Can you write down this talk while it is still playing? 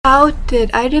How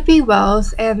did Ida B.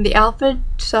 Wells and the Alpha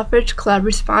Suffrage Club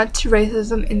respond to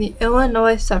racism in the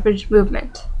Illinois suffrage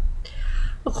movement?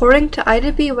 According to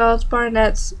Ida B. Wells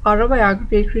Barnett's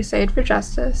autobiography, Crusade for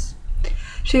Justice,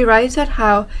 she writes on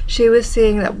how she was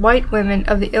seeing that white women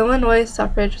of the Illinois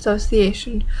Suffrage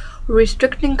Association were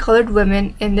restricting colored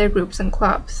women in their groups and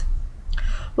clubs.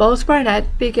 Wells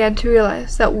Barnett began to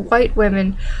realize that white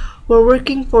women were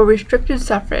working for restricted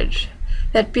suffrage,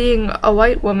 that being a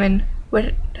white woman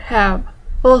would have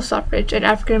full suffrage and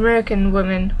African American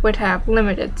women would have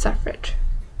limited suffrage.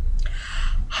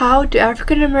 How do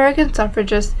African American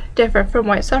suffragists differ from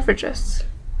white suffragists?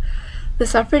 The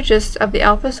suffragists of the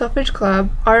Alpha Suffrage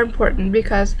Club are important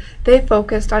because they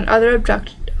focused on other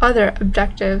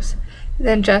objectives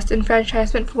than just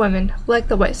enfranchisement for women like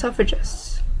the white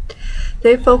suffragists.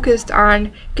 They focused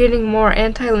on getting more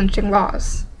anti-lynching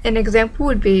laws. An example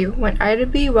would be when Ida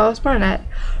B. Wells Barnett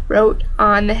wrote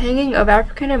on the hanging of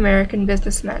African American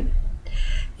businessmen.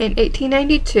 In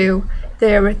 1892,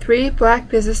 there were 3 black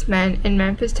businessmen in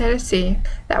Memphis, Tennessee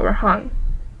that were hung.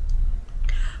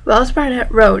 Wells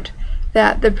Barnett wrote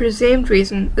that the presumed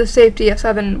reason, the safety of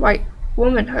Southern white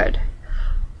womanhood,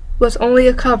 was only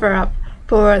a cover-up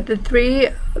for the 3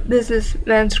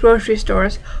 businessmen's grocery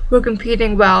stores were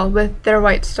competing well with their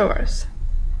white stores.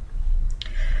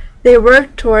 They also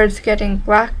worked towards getting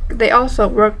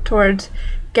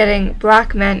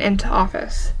black men into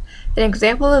office. An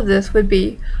example of this would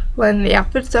be when the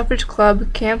Alpha Suffrage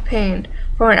Club campaigned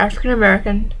for an African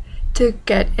American to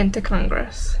get into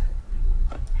Congress.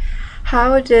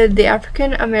 How did the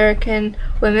African American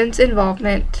women's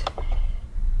involvement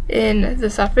in the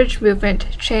suffrage movement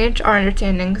change our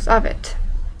understandings of it?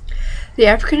 The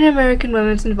African American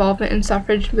women's involvement in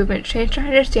suffrage movement changed our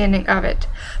understanding of it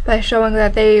by showing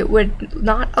that they would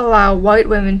not allow white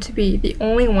women to be the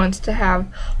only ones to have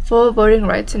full voting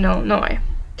rights in Illinois.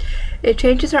 It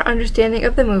changes our understanding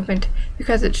of the movement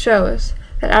because it shows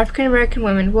that African American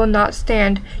women will not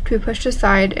stand to be pushed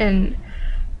aside in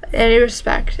any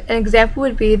respect. An example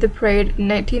would be the parade in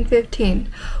 1915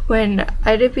 when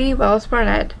Ida B. Wells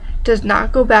Barnett does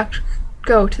not go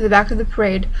to the back of the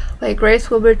parade like Grace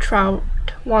Wilbur Trout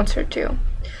wants her to,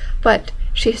 but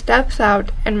she steps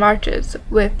out and marches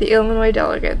with the Illinois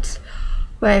delegates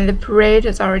when the parade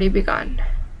has already begun.